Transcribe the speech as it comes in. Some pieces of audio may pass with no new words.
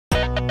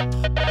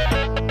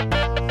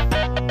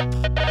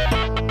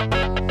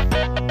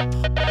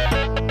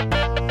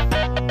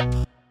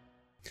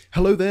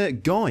Hello there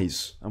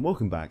guys, and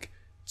welcome back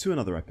to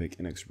another epic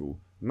inexorable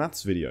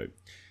maths video.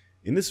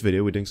 In this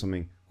video we're doing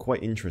something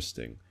quite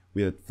interesting.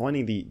 We are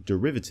finding the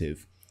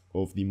derivative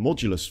of the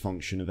modulus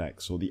function of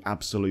x, or the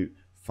absolute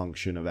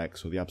function of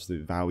x, or the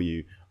absolute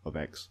value of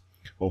x,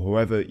 or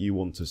however you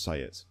want to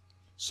say it.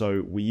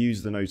 So we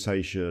use the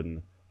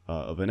notation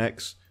of an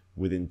x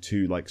within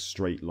two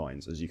straight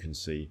lines, as you can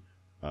see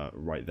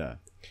right there.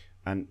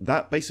 And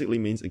that basically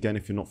means, again,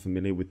 if you're not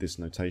familiar with this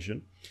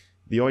notation,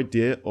 the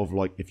idea of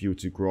if you were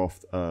to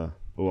graph,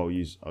 I'll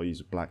use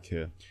black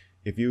here.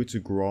 If you were to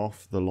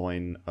graph the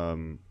line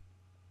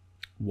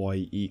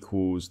y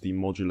equals the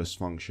modulus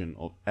function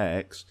of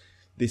x,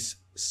 this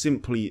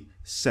simply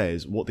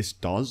says, what this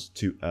does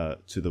to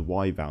the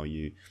y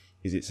value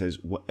is it says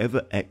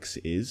whatever x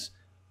is,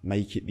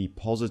 make it the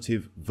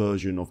positive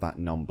version of that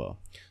number.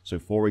 So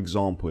for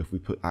example, if we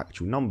put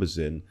actual numbers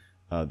in,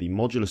 the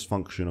modulus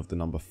function of the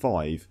number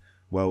 5,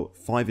 well,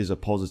 5 is a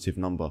positive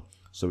number,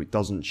 so it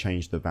doesn't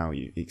change the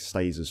value, it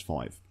stays as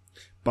 5.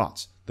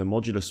 But the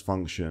modulus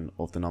function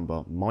of the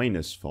number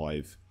minus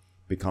 5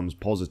 becomes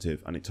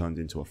positive and it turns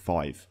into a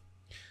 5.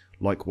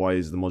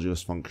 Likewise, the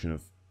modulus function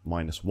of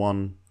minus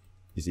 1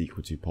 is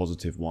equal to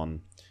positive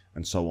 1,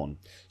 and so on.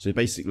 So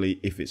basically,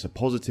 if it's a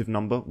positive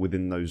number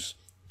within those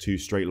two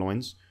straight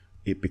lines,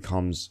 it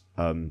becomes,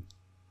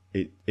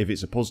 if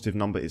it's a positive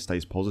number, it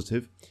stays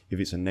positive. If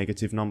it's a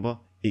negative number,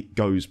 it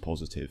goes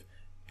positive.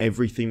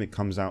 Everything that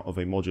comes out of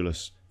a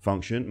modulus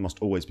function must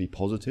always be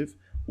positive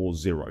or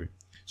 0.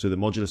 So the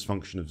modulus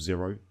function of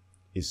 0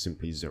 is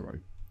simply 0,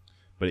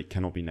 but it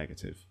cannot be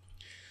negative.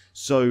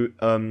 So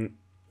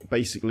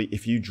basically,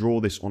 if you draw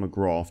this on a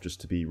graph, just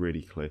to be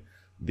really clear,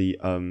 the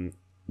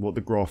what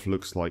the graph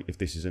looks like if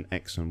this is an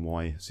x and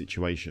y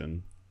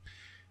situation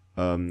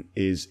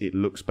is it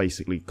looks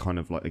basically kind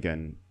of like,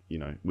 again, you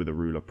know, with a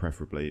ruler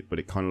preferably, but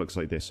it kind of looks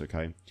like this,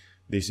 okay?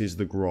 This is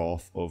the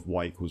graph of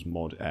y equals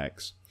mod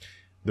x.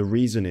 The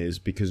reason is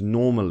because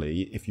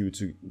normally, if you were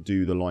to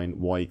do the line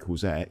y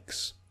equals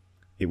x,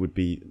 it would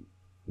be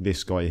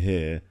this guy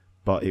here,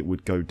 but it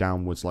would go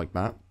downwards like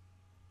that.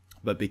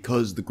 But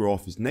because the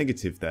graph is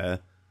negative there,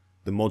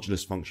 the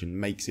modulus function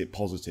makes it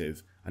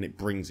positive and it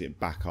brings it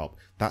back up.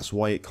 That's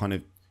why it kind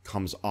of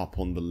comes up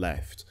on the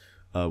left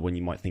when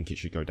you might think it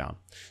should go down.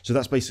 So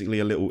that's basically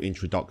a little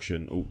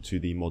introduction to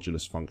the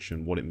modulus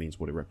function, what it means,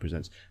 what it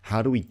represents.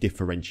 How do we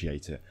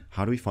differentiate it?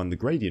 How do we find the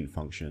gradient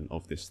function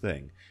of this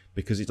thing?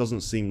 Because it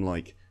doesn't seem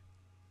like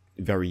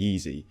very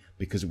easy,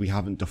 because we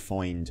haven't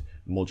defined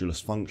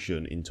modulus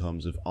function in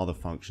terms of other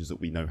functions that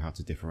we know how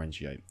to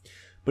differentiate.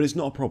 But it's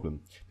not a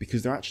problem,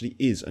 because there actually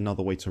is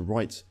another way to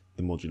write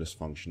the modulus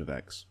function of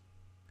x.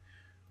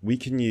 We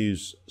can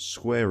use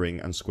squaring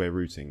and square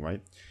rooting,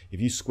 right?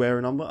 If you square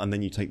a number and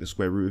then you take the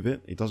square root of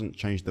it, it doesn't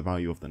change the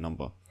value of the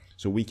number.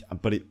 So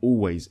but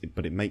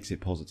it makes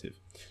it positive.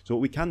 So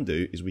what we can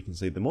do is we can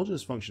say the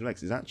modulus function of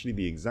x is actually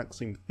the exact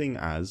same thing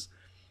as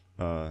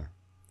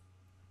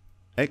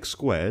x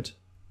squared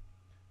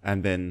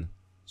and then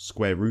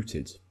square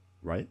rooted,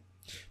 right?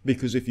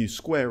 Because if you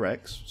square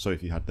x, so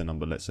if you had the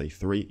number, let's say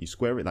 3, you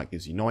square it, that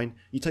gives you 9.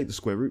 You take the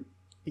square root,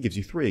 it gives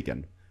you 3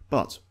 again.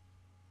 But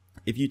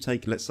if you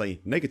take, let's say,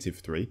 negative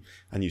 3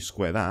 and you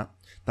square that,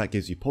 that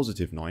gives you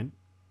positive 9.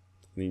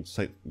 And you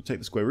take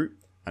the square root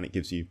and it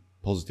gives you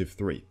positive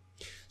 3.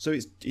 So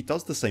it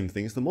does the same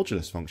thing as the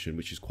modulus function,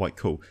 which is quite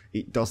cool.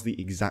 It does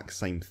the exact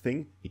same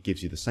thing. It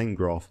gives you the same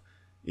graph.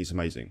 It's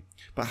amazing.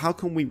 But how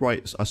can we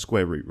write a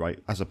square root, right,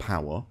 as a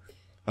power?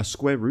 A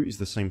square root is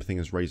the same thing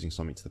as raising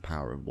something to the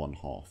power of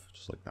 1/2,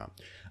 just like that.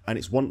 And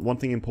it's one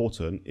thing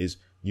important is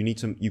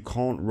you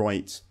can't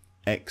write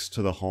x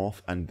to the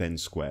half and then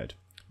squared,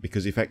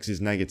 because if x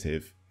is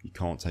negative, you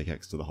can't take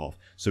x to the half.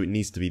 So it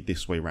needs to be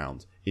this way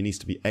round. It needs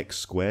to be x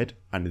squared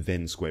and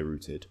then square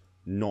rooted,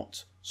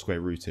 not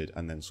square rooted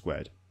and then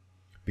squared,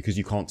 because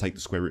you can't take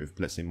the square root of,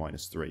 let's say,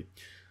 minus 3.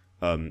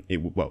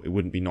 It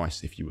wouldn't be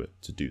nice if you were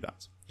to do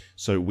that.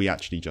 So we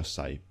actually just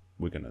say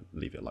we're going to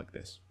leave it like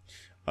this.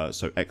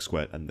 So x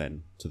squared and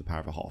then to the power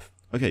of 1/2.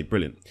 Okay,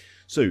 brilliant.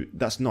 So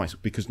that's nice,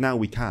 because now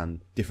we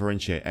can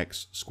differentiate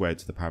x squared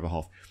to the power of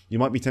 1/2. You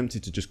might be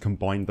tempted to just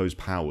combine those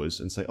powers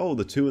and say, oh,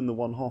 the 2 and the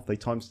 1/2, they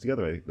times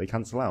together, they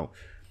cancel out.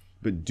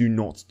 But do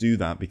not do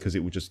that, because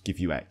it will just give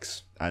you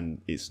x,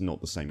 and it's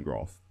not the same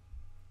graph.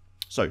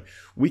 So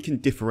we can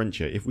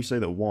differentiate. If we say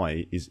that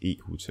y is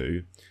equal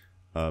to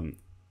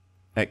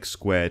x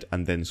squared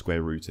and then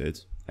square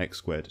rooted, x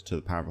squared to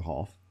the power of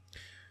 1/2,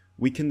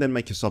 we can then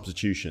make a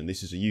substitution.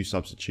 This is a u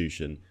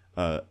substitution.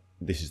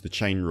 This is the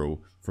chain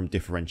rule from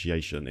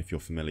differentiation, if you're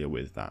familiar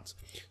with that.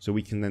 So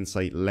we can then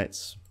say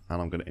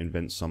and I'm going to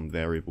invent some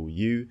variable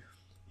u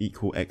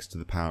equal x to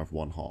the power of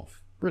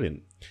 1/2.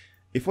 Brilliant.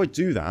 If I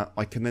do that,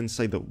 I can then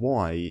say that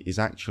y is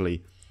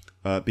actually,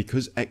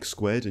 because x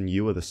squared and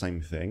u are the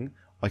same thing,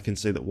 I can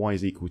say that y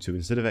is equal to,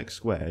 instead of x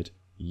squared,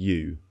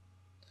 u.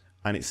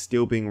 And it's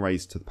still being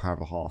raised to the power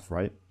of 1/2,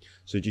 right?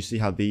 So do you see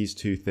how these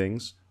two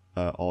things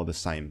are the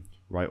same?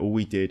 right? All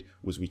we did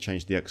was we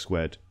changed the x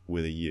squared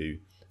with a u,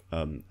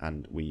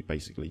 and we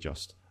basically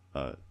just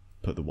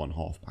put the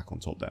 1/2 back on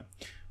top there.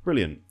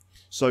 Brilliant.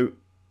 So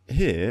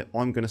here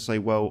I'm going to say,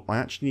 well, I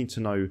actually need to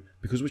know,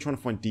 because we're trying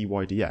to find dy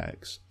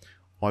dx,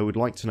 I would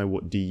like to know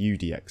what du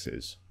dx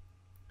is.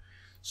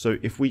 So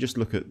if we just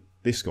look at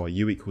this guy,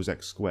 u equals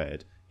x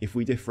squared, if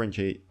we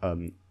differentiate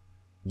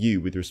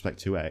u with respect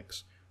to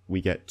x,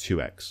 we get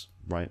 2x,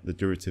 right? The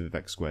derivative of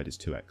x squared is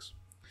 2x.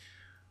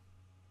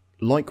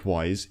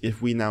 Likewise,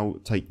 if we now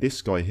take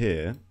this guy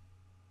here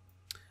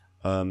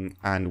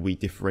and we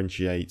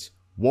differentiate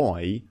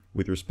y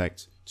with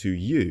respect to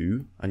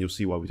u, and you'll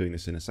see why we're doing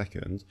this in a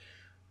second,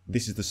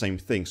 this is the same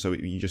thing. So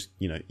you just,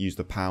 use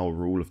the power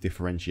rule of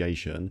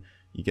differentiation.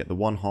 You get the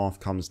 1/2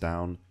 comes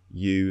down,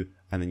 u,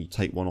 and then you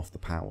take 1 off the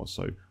power.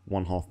 So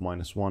 1/2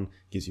 minus 1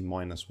 gives you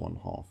minus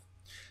 1/2.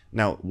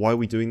 Now, why are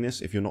we doing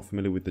this if you're not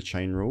familiar with the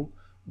chain rule?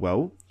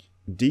 Well,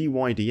 dy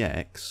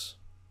dx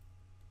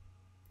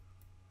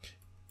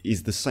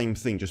is the same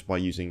thing just by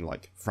using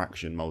like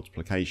fraction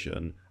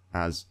multiplication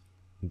as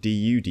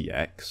du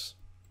dx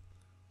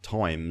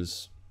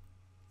times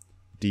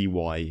dy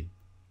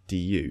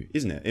du,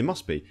 isn't it? It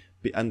must be.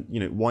 And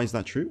why is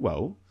that true?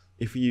 Well,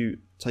 if you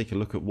take a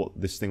look at what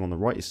this thing on the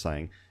right is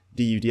saying,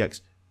 du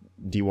dx,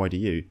 dy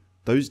du,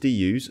 those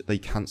du's, they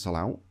cancel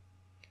out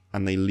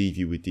and they leave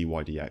you with dy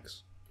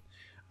dx.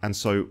 And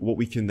so what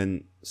we can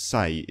then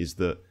say is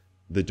that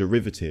the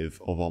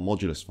derivative of our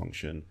modulus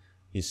function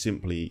is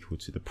simply equal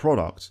to the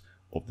product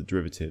of the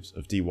derivatives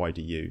of dy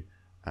du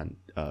and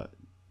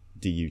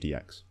du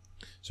dx.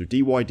 So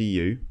dy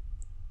du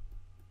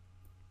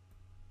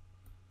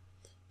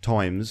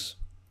times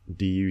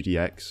du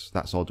dx,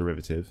 that's our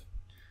derivative,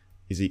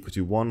 is equal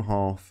to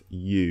 1/2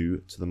 u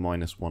to the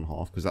minus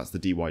 1/2, because that's the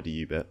dy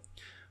du bit,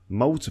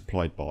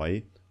 multiplied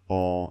by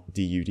our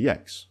du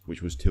dx,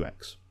 which was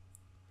 2x,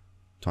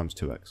 times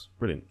 2x.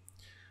 Brilliant.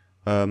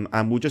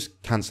 And we'll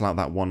just cancel out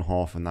that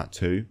 1/2 and that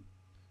 2.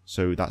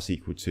 So that's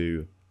equal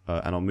to,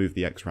 and I'll move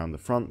the x around the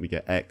front, we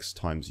get x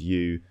times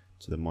u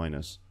to the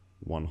minus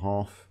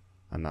 1/2,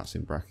 and that's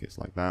in brackets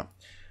like that.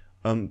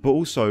 But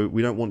also,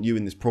 we don't want u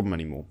in this problem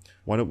anymore.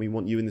 Why don't we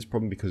want u in this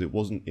problem? Because it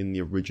wasn't in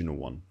the original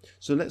one.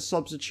 So let's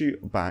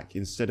substitute back,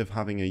 instead of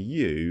having a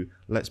u,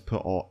 let's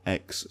put our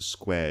x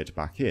squared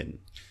back in.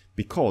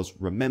 Because,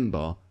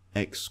 remember,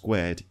 x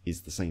squared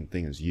is the same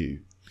thing as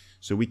u.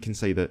 So we can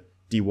say that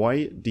dy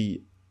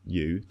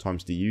du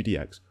times du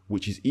dx,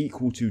 which is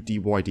equal to dy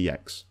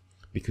dx,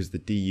 because the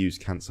du's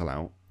cancel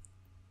out,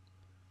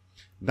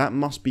 that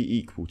must be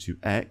equal to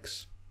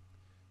x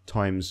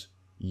times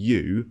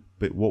u,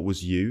 but what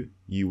was u?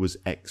 U was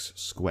x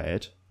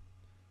squared,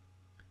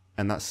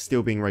 and that's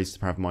still being raised to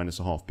the power of minus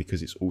 1/2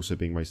 because it's also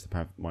being raised to the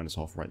power of minus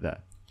 1/2 right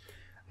there.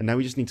 And now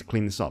we just need to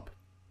clean this up.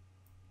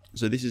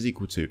 So this is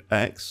equal to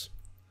x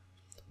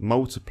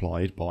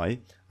multiplied by,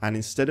 and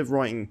instead of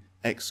writing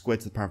x squared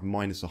to the power of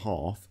minus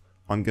 1/2,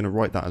 I'm going to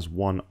write that as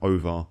 1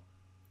 over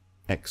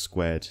x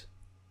squared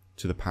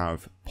to the power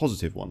of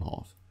positive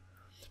 1/2.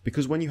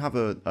 Because when you have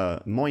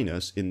a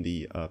minus in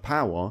the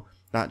power,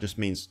 that just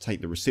means take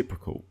the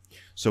reciprocal.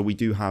 So we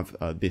do have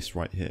this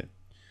right here.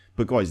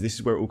 But guys, this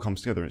is where it all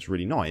comes together and it's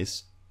really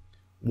nice.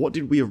 What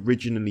did we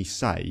originally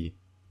say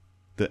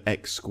that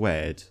x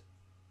squared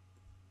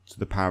to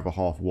the power of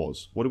 1/2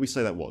 was? What did we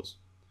say that was?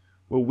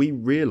 Well, we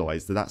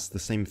realised that that's the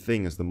same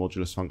thing as the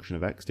modulus function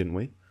of x, didn't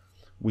we?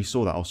 We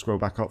saw that. I'll scroll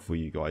back up for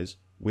you guys.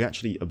 We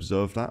actually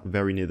observed that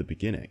very near the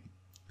beginning.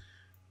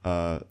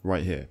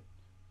 Right here.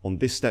 On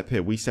this step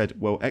here, we said,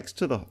 well, x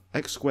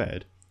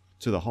squared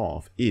to the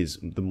 1/2 is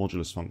the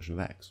modulus function of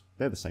x.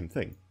 They're the same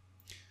thing.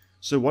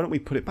 So why don't we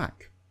put it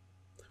back?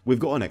 We've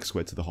got an x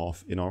squared to the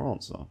 1/2 in our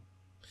answer.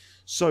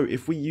 So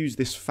if we use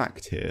this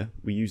fact here,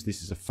 we use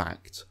this as a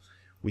fact,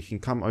 we can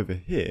come over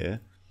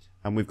here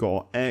and we've got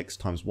our x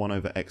times 1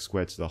 over x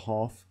squared to the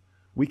 1/2.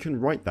 We can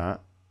write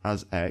that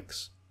as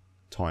x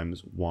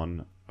times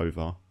 1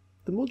 over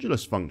the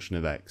modulus function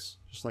of x,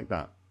 just like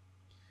that.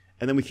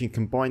 And then we can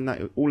combine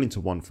that all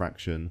into one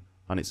fraction,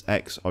 and it's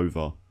x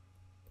over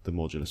the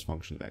modulus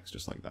function of x,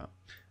 just like that.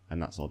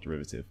 And that's our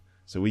derivative.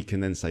 So we can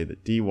then say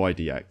that dy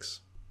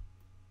dx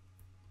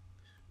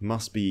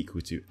must be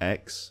equal to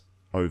x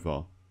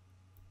over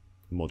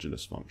the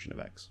modulus function of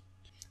x.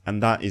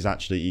 And that is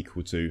actually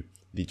equal to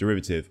the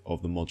derivative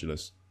of the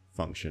modulus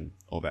function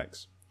of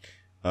x.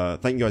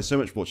 Thank you guys so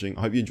much for watching.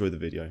 I hope you enjoyed the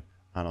video,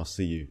 and I'll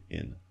see you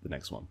in the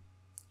next one.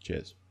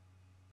 Cheers.